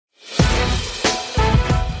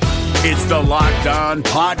It's the Locked On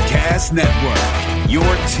Podcast Network, your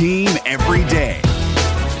team every day.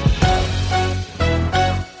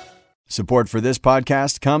 Support for this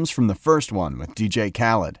podcast comes from The First One with DJ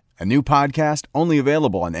Khaled, a new podcast only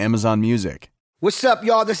available on Amazon Music. What's up,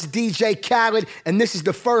 y'all? This is DJ Khaled, and this is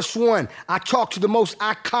The First One. I talk to the most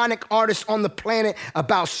iconic artists on the planet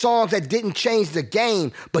about songs that didn't change the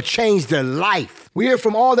game, but changed their life. We hear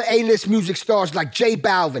from all the A-list music stars like J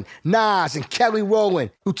Balvin, Nas, and Kelly Rowland,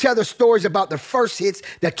 who tell their stories about their first hits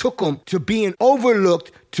that took them to being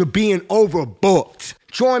overlooked to being overbooked.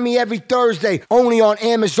 Join me every Thursday, only on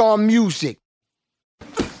Amazon Music.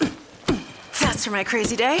 That's for my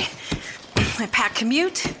crazy day. My packed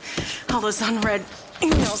commute, all those unread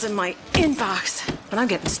emails in my inbox. But I'm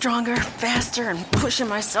getting stronger, faster, and pushing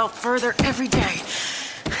myself further every day.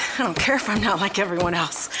 I don't care if I'm not like everyone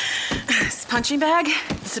else. This punching bag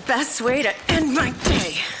is the best way to end my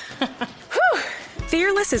day. Whew.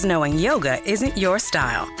 Fearless is knowing yoga isn't your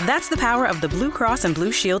style. That's the power of the Blue Cross and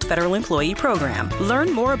Blue Shield Federal Employee Program.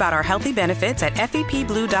 Learn more about our healthy benefits at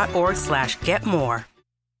fepblue.org/getmore.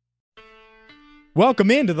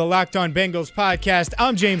 Welcome into the Locked On Bengals podcast.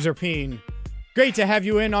 I'm James Rapien. Great to have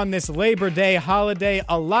you in on this Labor Day holiday.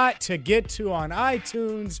 A lot to get to on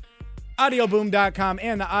iTunes, audioboom.com,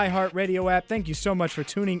 and the iHeartRadio app. Thank you so much for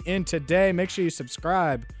tuning in today. Make sure you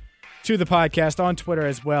subscribe to the podcast on Twitter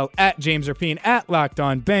as well, at James Rapien, at Locked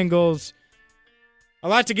On Bengals. A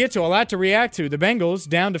lot to get to, a lot to react to. The Bengals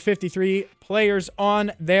down to 53 players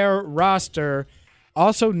on their roster.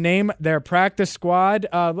 Also, name their practice squad.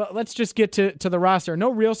 Let's just get to the roster. No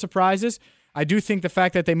real surprises. I do think the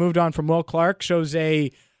fact that they moved on from Will Clark shows an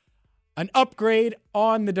upgrade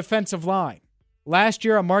on the defensive line. Last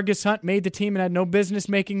year, Margus Hunt made the team and had no business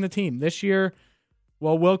making the team. This year,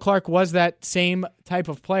 well, Will Clark was that same type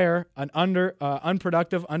of player, an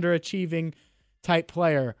unproductive, underachieving type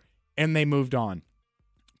player, and they moved on.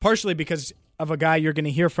 Partially because of a guy you're going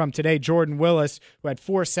to hear from today, Jordan Willis, who had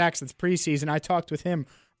 4 sacks this preseason. I talked with him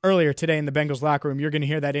earlier today in the Bengals locker room. You're going to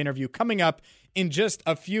hear that interview coming up in just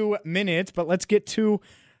a few minutes, but let's get to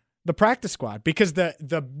the practice squad because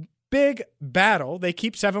the big battle, they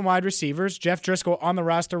keep 7 wide receivers. Jeff Driscoll on the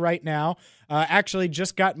roster right now, actually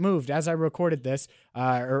just got moved as I recorded this,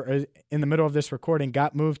 or in the middle of this recording,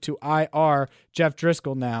 got moved to IR. Jeff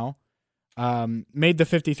Driscoll now made the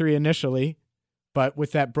 53 initially, but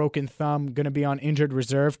with that broken thumb, going to be on injured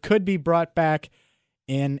reserve. Could be brought back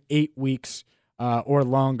in 8 weeks or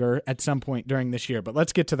longer at some point during this year. But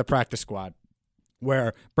let's get to the practice squad,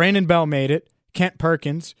 where Brandon Bell made it, Kent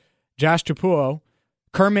Perkins, Josh Tupuo,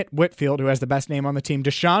 Kermit Whitfield, who has the best name on the team,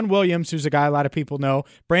 Deshaun Williams, who's a guy a lot of people know,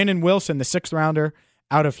 Brandon Wilson, the 6th-rounder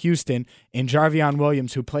out of Houston, and Jarvion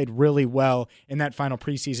Williams, who played really well in that final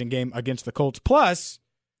preseason game against the Colts. Plus,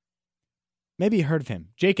 maybe you heard of him,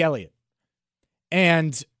 Jake Elliott.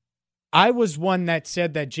 And I was one that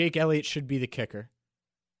said that Jake Elliott should be the kicker.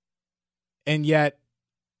 And yet,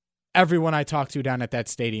 everyone I talked to down at that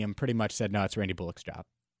stadium pretty much said, no, it's Randy Bullock's job.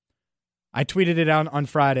 I tweeted it out on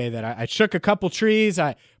Friday that I shook a couple trees,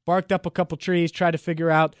 I barked up a couple trees, tried to figure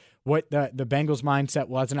out what the Bengals' mindset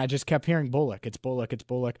was, and I just kept hearing Bullock. It's Bullock, it's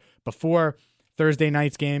Bullock. Before Thursday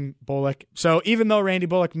night's game, Bullock. So even though Randy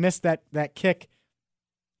Bullock missed that kick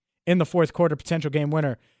in the fourth quarter, potential game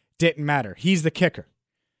winner, didn't matter. He's the kicker,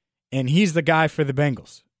 and he's the guy for the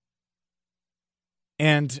Bengals.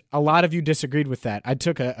 And a lot of you disagreed with that. I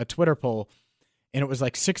took a Twitter poll, and it was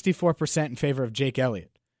like 64% in favor of Jake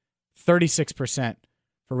Elliott, 36%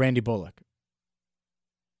 for Randy Bullock.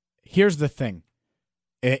 Here's the thing,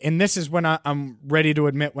 and this is when I'm ready to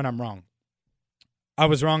admit when I'm wrong. I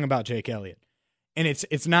was wrong about Jake Elliott, and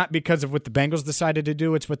it's not because of what the Bengals decided to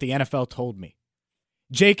do. It's what the NFL told me.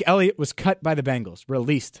 Jake Elliott was cut by the Bengals,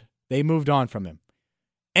 released. They moved on from him.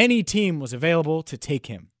 Any team was available to take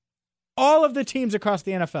him. All of the teams across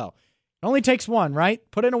the NFL. It only takes one, right?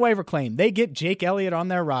 Put in a waiver claim. They get Jake Elliott on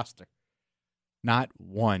their roster. Not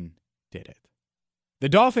one did it. The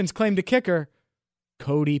Dolphins claimed a kicker,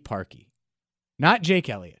 Cody Parkey, not Jake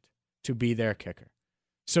Elliott, to be their kicker.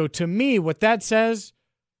 So to me, what that says,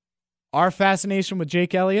 our fascination with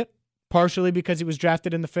Jake Elliott, partially because he was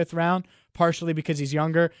drafted in the 5th round, partially because he's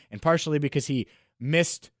younger, and partially because he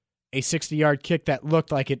missed a 60-yard kick that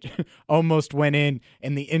looked like it almost went in,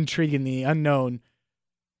 and the intrigue and the unknown.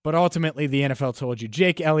 But ultimately, the NFL told you,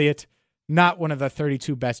 Jake Elliott, not one of the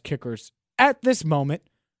 32 best kickers at this moment.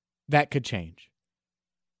 That could change.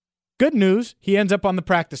 Good news, he ends up on the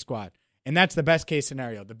practice squad, and that's the best case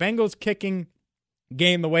scenario. The Bengals kicking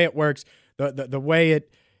game, the way it works, the way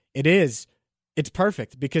it is, it's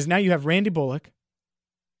perfect because now you have Randy Bullock,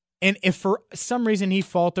 And if for some reason he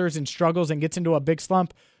falters and struggles and gets into a big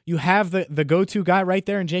slump, you have the go-to guy right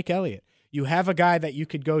there in Jake Elliott. You have a guy that you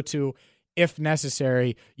could go to if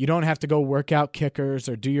necessary. You don't have to go work out kickers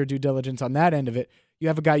or do your due diligence on that end of it. You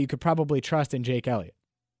have a guy you could probably trust in Jake Elliott.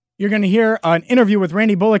 You're going to hear an interview with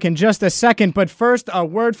Randy Bullock in just a second, but first, a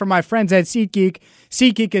word from my friends at SeatGeek.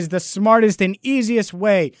 SeatGeek is the smartest and easiest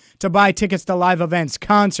way to buy tickets to live events,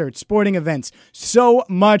 concerts, sporting events, so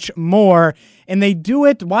much more. And they do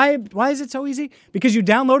it, why is it so easy? Because you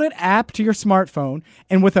download an app to your smartphone,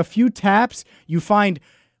 and with a few taps, you find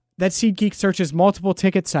that SeatGeek searches multiple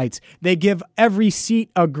ticket sites. They give every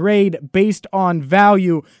seat a grade based on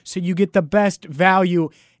value, so you get the best value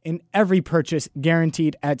in every purchase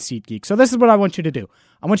guaranteed at SeatGeek. So this is what I want you to do.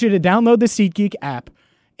 I want you to download the SeatGeek app,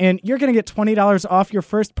 and you're going to get $20 off your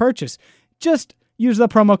first purchase. Just use the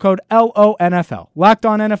promo code LONFL. Locked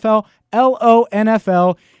on NFL,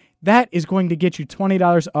 LONFL. That is going to get you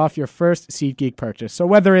 $20 off your first SeatGeek purchase. So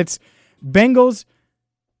whether it's Bengals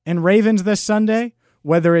and Ravens this Sunday,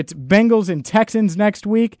 whether it's Bengals and Texans next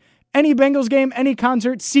week, any Bengals game, any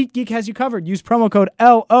concert, SeatGeek has you covered. Use promo code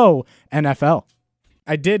LONFL.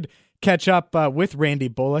 I did catch up with Randy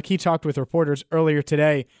Bullock. He talked with reporters earlier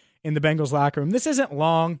today in the Bengals locker room. This isn't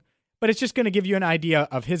long, but it's just going to give you an idea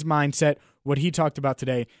of his mindset, what he talked about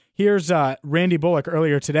today. Here's Randy Bullock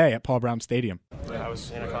earlier today at Paul Brown Stadium. I was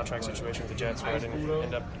in a contract situation with the Jets where I didn't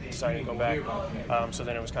end up deciding to go back. So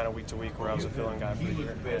then it was kind of week to week where I was a fill-in guy for the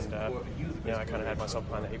year. And, I kind of had myself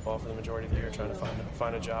behind the 8 ball for the majority of the year trying to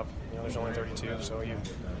find a job. There's only 32, so you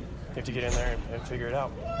have to get in there and figure it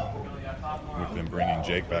out. With them bringing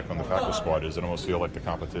Jake back on the practice squad, does it almost feel like the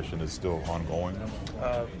competition is still ongoing?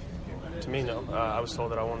 To me, no. I was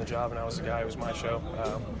told that I won the job, and I was the guy. It was my show.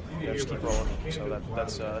 Just keep rolling. So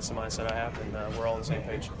that's the mindset I have, and we're all on the same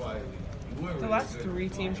page. The last 3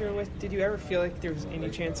 teams you were with, did you ever feel like there was any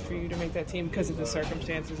chance for you to make that team because of the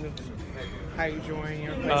circumstances of how you joined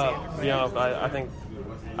your place? I think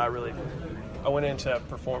I went in to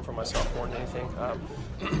perform for myself more than anything. I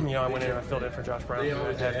went in and I filled in for Josh Brown, who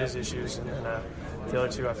had his issues, and the other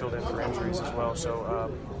 2 I filled in for injuries as well.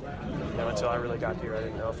 So, until I really got here, I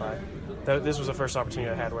didn't know if this was the first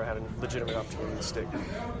opportunity I had where I had a legitimate opportunity to stick,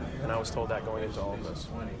 and I was told that going into all of this.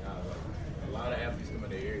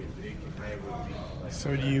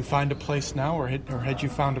 So do you find a place now, or had you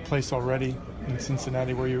found a place already in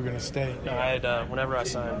Cincinnati where you were going to stay? No, I had, whenever I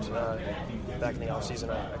signed back in the offseason,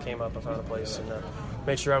 I came up, I found a place, and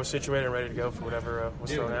made sure I was situated and ready to go for whatever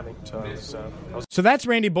was thrown at me. So that's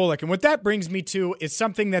Randy Bullock. And what that brings me to is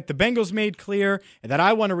something that the Bengals made clear and that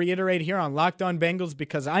I want to reiterate here on Locked On Bengals,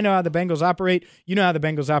 because I know how the Bengals operate. You know how the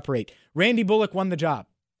Bengals operate. Randy Bullock won the job.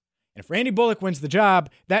 And if Randy Bullock wins the job,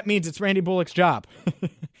 that means it's Randy Bullock's job.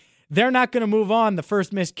 They're not going to move on the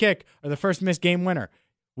first missed kick or the first missed game winner.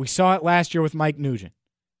 We saw it last year with Mike Nugent.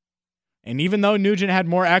 And even though Nugent had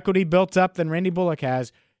more equity built up than Randy Bullock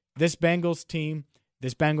has, this Bengals team,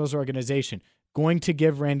 this Bengals organization, going to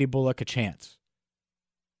give Randy Bullock a chance.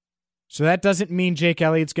 So that doesn't mean Jake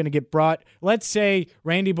Elliott's going to get brought. Let's say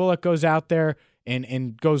Randy Bullock goes out there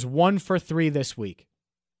and goes 1 for 3 this week.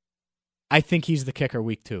 I think he's the kicker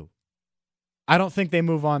week 2. I don't think they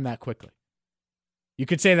move on that quickly. You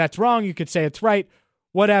could say that's wrong. You could say it's right.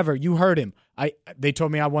 Whatever. You heard him. They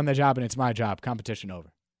told me I won the job and it's my job. Competition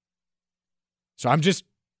over. So I'm just,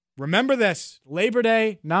 remember this, Labor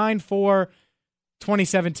Day,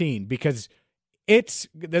 9/4/2017, because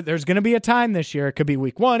there's going to be a time this year, it could be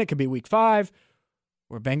week 1, it could be week 5,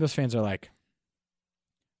 where Bengals fans are like,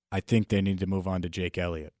 I think they need to move on to Jake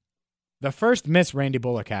Elliott. The first miss Randy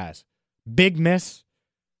Bullock has, big miss,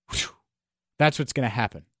 whew, that's what's going to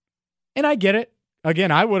happen. And I get it.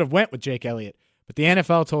 Again, I would have went with Jake Elliott, but the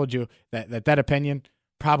NFL told you that opinion,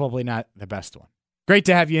 probably not the best one. Great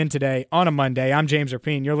to have you in today on a Monday. I'm James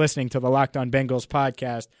Rapien. You're listening to the Locked On Bengals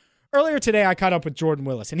podcast. Earlier today, I caught up with Jordan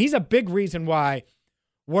Willis, and he's a big reason why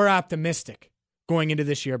we're optimistic going into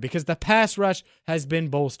this year, because the pass rush has been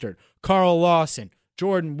bolstered. Carl Lawson,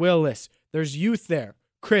 Jordan Willis, there's youth there.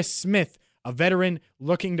 Chris Smith, a veteran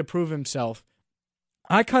looking to prove himself.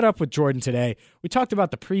 I caught up with Jordan today. We talked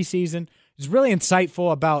about the preseason. He's really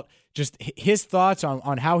insightful about just his thoughts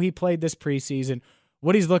on how he played this preseason,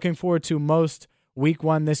 what he's looking forward to most week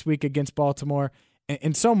 1 this week against Baltimore,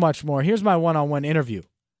 and so much more. Here's my one-on-one interview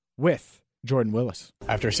with Jordan Willis.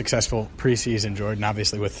 After a successful preseason, Jordan,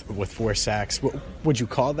 obviously with 4 sacks, would you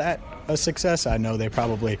call that a success? I know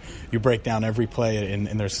you break down every play and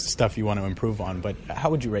there's stuff you want to improve on, but how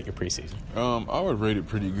would you rate your preseason? I would rate it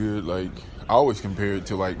pretty good. I always compare it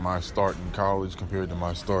to my start in college compared to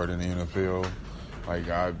my start in the NFL.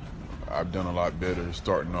 I've done a lot better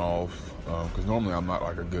starting off because normally I'm not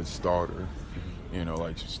like a good starter,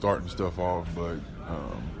 like starting stuff off. But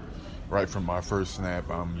right from my first snap,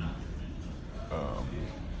 I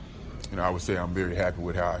would say I'm very happy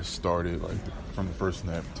with how I started, like from the first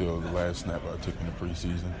snap till the last snap I took in the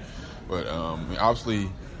preseason. But obviously,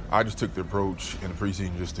 I just took the approach in the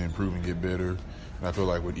preseason just to improve and get better. And I feel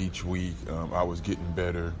like with each week, I was getting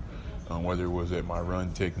better, whether it was at my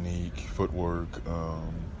run technique, footwork.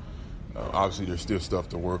 Obviously, there's still stuff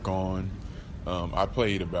to work on. I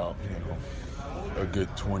played about, a good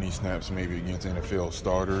 20 snaps maybe against NFL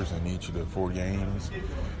starters in each of the 4 games.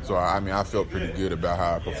 So, I felt pretty good about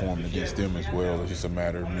how I performed against them as well. It's just a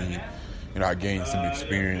matter of me, I gained some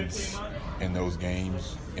experience in those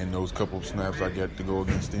games, in those couple of snaps I got to go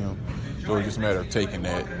against them. So it's just a matter of taking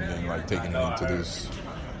that and then taking it into this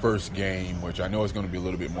first game, which I know is going to be a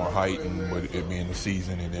little bit more heightened with it being the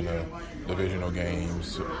season and then divisional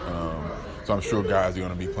games. So I'm sure guys are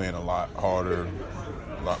going to be playing a lot harder,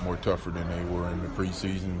 a lot more tougher than they were in the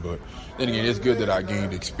preseason. But then again, it's good that I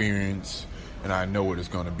gained experience and I know what it's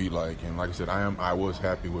going to be like. And like I said, I was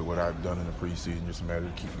happy with what I've done in the preseason, just a matter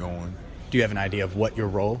of keep going. Do you have an idea of what your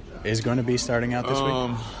role is going to be starting out this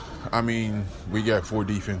week? We got 4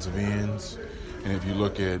 defensive ends, and if you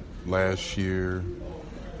look at last year,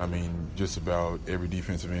 just about every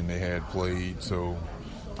defensive end they had played, so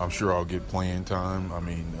I'm sure I'll get playing time.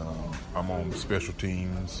 I'm on special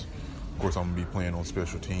teams. Of course, I'm going to be playing on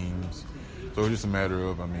special teams. So it's just a matter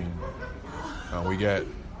of, we got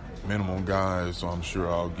minimum guys, so I'm sure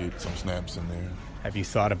I'll get some snaps in there. Have you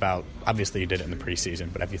thought about, obviously you did it in the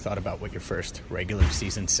preseason, but have you thought about what your first regular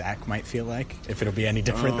season sack might feel like? If it'll be any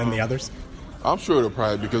different than the others? I'm sure it'll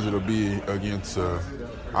probably, because it'll be against,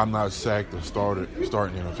 I'm not sacked or starting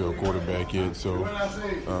NFL quarterback yet, so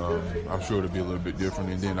I'm sure it'll be a little bit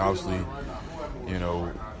different. And then obviously,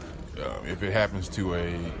 if it happens to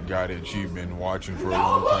a guy that you've been watching for a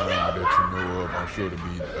long time that you know of, I'm sure it'll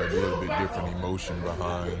be a little bit different emotion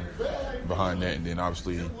behind that. And then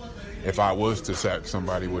obviously, if I was to sack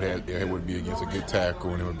somebody, it would be against a good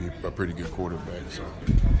tackle and it would be a pretty good quarterback. So,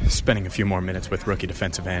 spending a few more minutes with rookie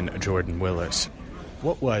defensive end Jordan Willis,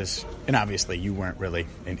 and obviously you weren't really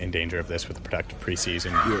in danger of this with the productive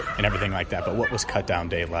preseason and everything like that, but what was cut down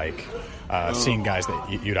day like, seeing guys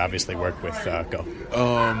that you'd obviously worked with go?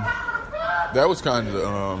 That was kind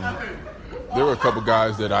of there were a couple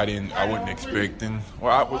guys that I wasn't expecting.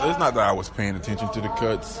 Well, it's not that I was paying attention to the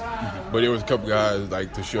cuts, but there was a couple guys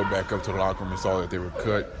to show back up to the locker room and saw that they were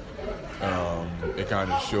cut. It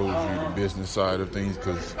kind of shows you the business side of things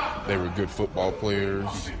because they were good football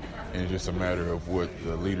players, and it's just a matter of what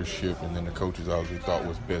the leadership and then the coaches obviously thought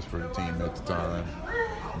was best for the team at the time.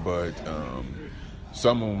 But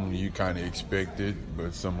some of them you kind of expected,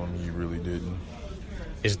 but some of them you really didn't.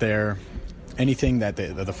 Is there anything that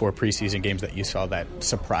the 4 preseason games that you saw that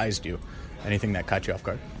surprised you? Anything that caught you off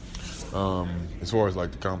guard? As far as the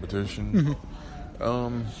competition,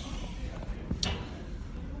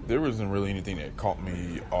 there wasn't really anything that caught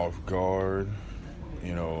me off guard.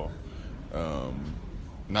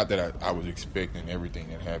 Not that I was expecting everything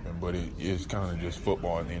that happened, but it is kind of just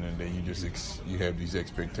football. At the end of the day, you have these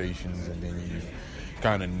expectations, and then you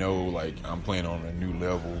kind of know I'm playing on a new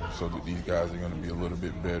level, so that these guys are going to be a little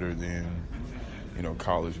bit better than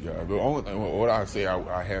college guys. But what I say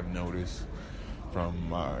I have noticed from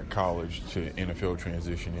my college to NFL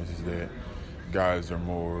transition is that guys are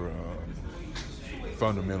more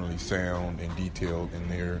fundamentally sound and detailed in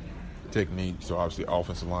their technique. So obviously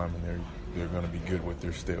offensive linemen, they're going to be good with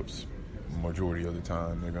their steps majority of the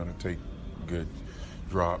time. They're going to take good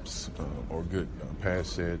drops or good pass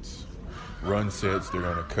sets. Run sets, they're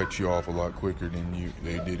going to cut you off a lot quicker than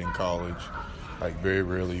they did in college. Very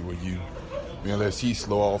rarely will you, unless he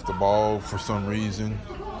slow off the ball for some reason,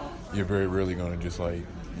 you're very rarely going to just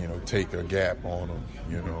take a gap on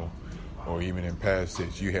them, or even in pass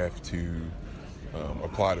sets, you have to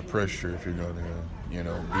apply the pressure if you're going to,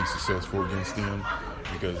 be successful against them,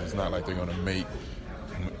 because it's not like they're going to make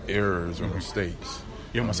errors or mistakes.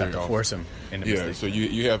 You almost have to force them into mistakes. So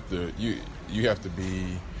you have to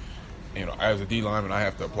be, as a D lineman, I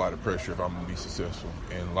have to apply the pressure if I'm going to be successful.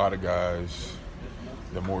 And a lot of guys,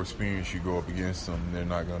 the more experience you go up against them, they're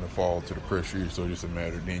not going to fall to the pressure. So it's just a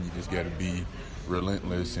matter, then you just got to be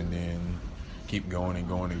relentless and then keep going and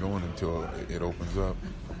going and going until it opens up.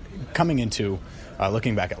 Coming into,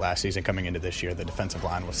 looking back at last season, coming into this year, the defensive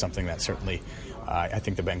line was something that certainly I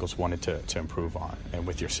think the Bengals wanted to improve on. And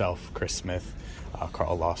with yourself, Chris Smith,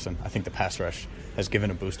 Carl Lawson, I think the pass rush has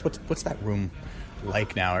given a boost. What's that room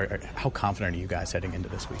like now? Or how confident are you guys heading into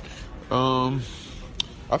this week? I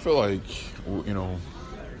feel like,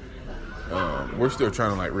 we're still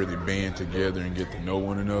trying to like really band together and get to know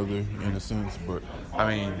one another in a sense. But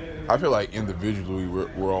I mean, I feel like individually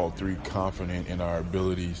we're all three confident in our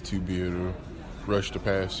abilities to be able to rush the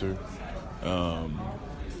passer.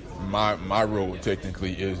 My role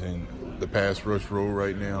technically isn't the pass rush role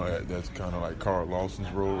right now. That's kind of like Carl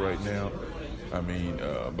Lawson's role right now. I mean,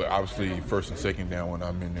 but obviously first and second down when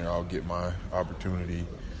I'm in there, I'll get my opportunity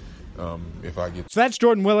if I get. So that's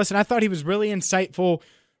Jordan Willis, and I thought he was really insightful,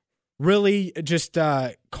 really just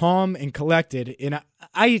calm and collected. And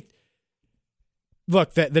I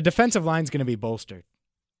look, the defensive line's going to be bolstered,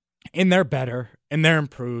 and they're better, and they're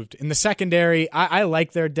improved. In the secondary, I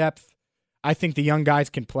like their depth. I think the young guys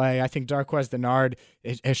can play. I think Darqueze Dennard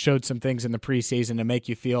has showed some things in the preseason to make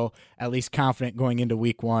you feel at least confident going into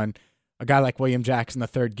week one. A guy like William Jackson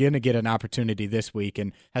III going to get an opportunity this week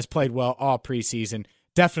and has played well all preseason.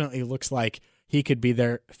 Definitely looks like he could be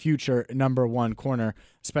their future number one corner,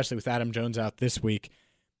 especially with Adam Jones out this week.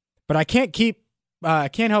 But I can't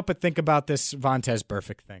help but think about this Vontaze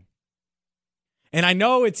Burfict thing. And I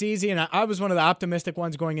know it's easy, and I was one of the optimistic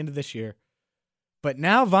ones going into this year. But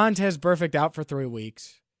now Vontaze Burfict out for 3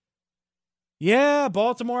 weeks. Yeah,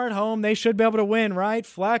 Baltimore at home. They should be able to win, right?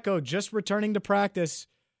 Flacco just returning to practice.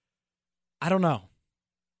 I don't know.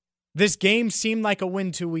 This game seemed like a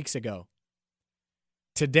win 2 weeks ago.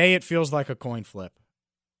 Today it feels like a coin flip.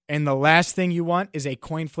 And the last thing you want is a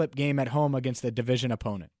coin flip game at home against a division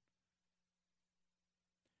opponent.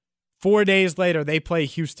 4 days later, they play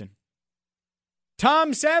Houston.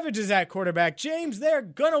 Tom Savage is at quarterback. James, they're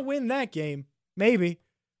going to win that game. Maybe.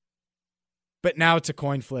 But now it's a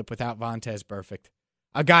coin flip without Vontaze Burfict.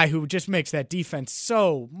 A guy who just makes that defense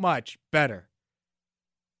so much better.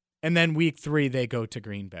 And then week 3, they go to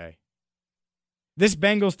Green Bay. This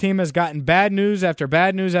Bengals team has gotten bad news after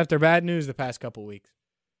bad news after bad news the past couple weeks.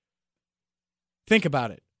 Think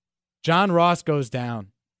about it. John Ross goes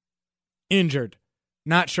down. Injured.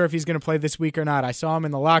 Not sure if he's going to play this week or not. I saw him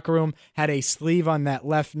in the locker room, had a sleeve on that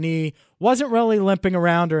left knee. Wasn't really limping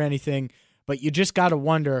around or anything. But you just got to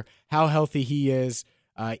wonder how healthy he is,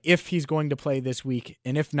 if he's going to play this week,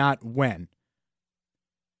 and if not, when.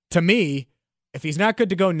 To me, if he's not good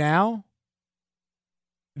to go now,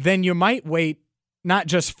 then you might wait not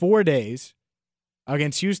just 4 days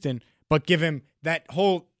against Houston, but give him that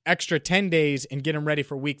whole extra 10 days and get him ready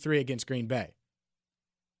for week 3 against Green Bay.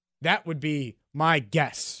 That would be my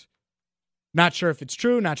guess. Not sure if it's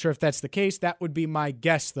true, not sure if that's the case. That would be my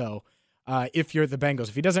guess, though. If you're the Bengals.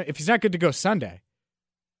 If he's not good to go Sunday,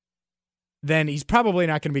 then he's probably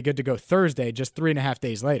not going to be good to go Thursday, just 3.5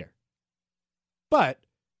 days later. But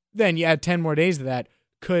then you add 10 more days to that,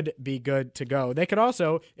 could be good to go. They could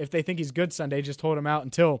also, if they think he's good Sunday, just hold him out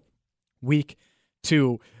until week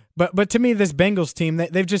 2. But to me, this Bengals team,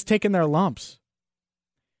 they've just taken their lumps.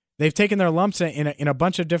 They've taken their lumps in a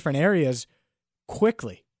bunch of different areas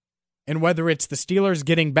quickly. And whether it's the Steelers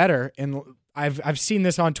getting better, and I've seen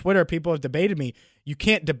this on Twitter, people have debated me. You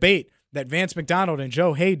can't debate that Vance McDonald and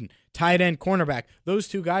Joe Hayden, tight end, cornerback, those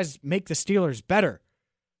two guys make the Steelers better.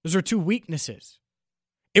 Those are two weaknesses.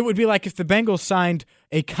 It would be like if the Bengals signed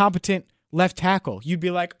a competent left tackle. You'd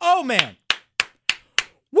be like, oh man,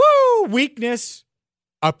 woo, weakness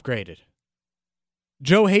upgraded.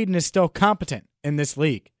 Joe Hayden is still competent in this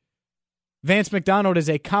league. Vance McDonald is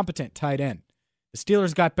a competent tight end. The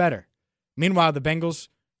Steelers got better. Meanwhile, the Bengals,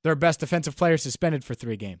 their best defensive player suspended for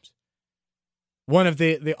 3 games. One of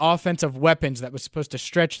the offensive weapons that was supposed to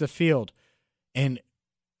stretch the field and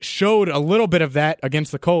showed a little bit of that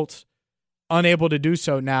against the Colts, unable to do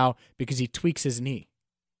so now because he tweaks his knee.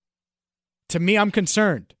 To me, I'm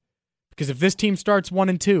concerned because if this team starts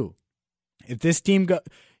 1-2, if this team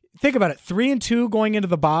think about it, 3-2 going into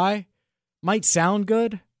the bye might sound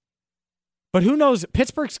good, but who knows?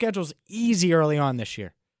 Pittsburgh's schedule's easy early on this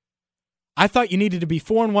year. I thought you needed to be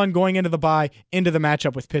 4-1 going into the bye, into the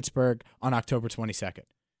matchup with Pittsburgh on October 22nd.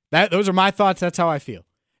 Those are my thoughts. That's how I feel.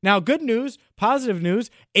 Now, good news, positive news,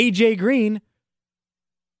 A.J. Green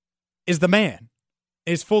is the man,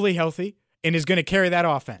 is fully healthy, and is going to carry that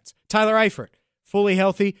offense. Tyler Eifert, fully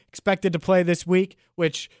healthy, expected to play this week,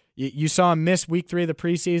 which you saw him miss week 3 of the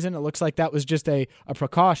preseason. It looks like that was just a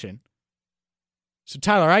precaution. So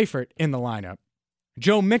Tyler Eifert in the lineup.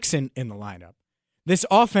 Joe Mixon in the lineup. This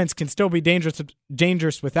offense can still be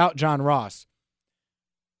dangerous without John Ross.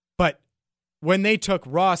 But when they took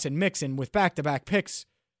Ross and Mixon with back-to-back picks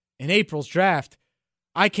in April's draft,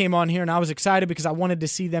 I came on here and I was excited because I wanted to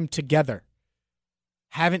see them together.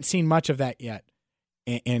 Haven't seen much of that yet.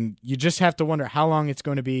 And you just have to wonder how long it's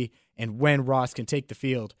going to be and when Ross can take the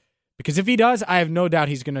field. Because if he does, I have no doubt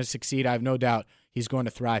he's going to succeed. I have no doubt he's going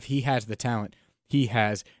to thrive. He has the talent. he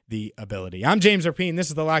has the ability. I'm James Rapien. This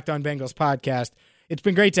is the Locked On Bengals podcast. It's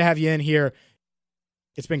been great to have you in here.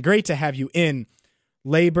 It's been great to have you in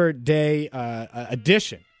Labor Day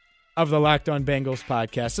edition of the Locked On Bengals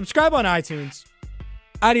podcast. Subscribe on iTunes,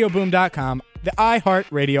 audioboom.com, the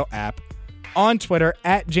iHeartRadio app, on Twitter,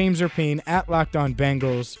 at James Rapien, at Locked On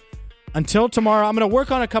Bengals. Until tomorrow, I'm going to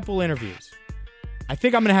work on a couple interviews. I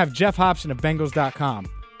think I'm going to have Jeff Hobson of Bengals.com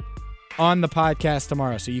on the podcast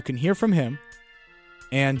tomorrow, so you can hear from him.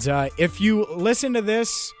 And if you listen to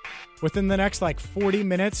this within the next 40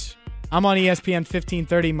 minutes, I'm on ESPN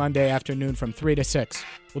 1530 Monday afternoon from 3 to 6.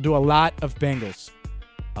 We'll do a lot of Bengals.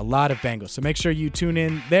 A lot of Bengals. So make sure you tune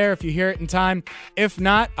in there if you hear it in time. If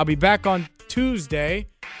not, I'll be back on Tuesday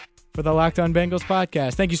for the Locked On Bengals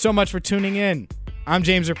podcast. Thank you so much for tuning in. I'm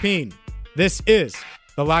James Rapien. This is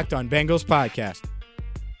the Locked On Bengals podcast.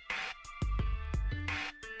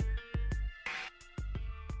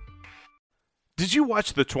 Did you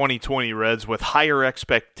watch the 2020 Reds with higher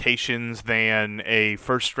expectations than a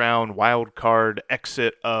first-round wild card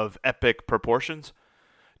exit of epic proportions?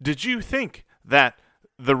 Did you think that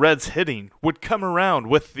the Reds hitting would come around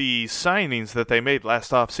with the signings that they made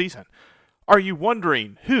last offseason? Are you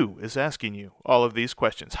wondering who is asking you all of these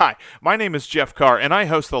questions? Hi, my name is Jeff Carr, and I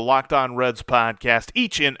host the Locked On Reds podcast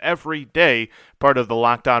each and every day, part of the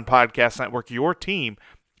Locked On Podcast Network, your team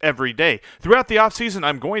every day. Throughout the offseason,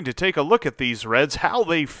 I'm going to take a look at these Reds, how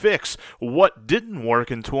they fix what didn't work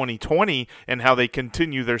in 2020, and how they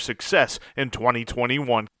continue their success in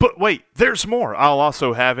 2021. But wait, there's more. I'll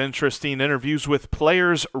also have interesting interviews with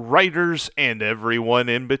players, writers, and everyone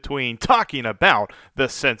in between talking about the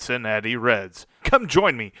Cincinnati Reds. Come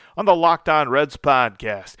join me on the Locked On Reds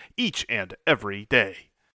podcast each and every day.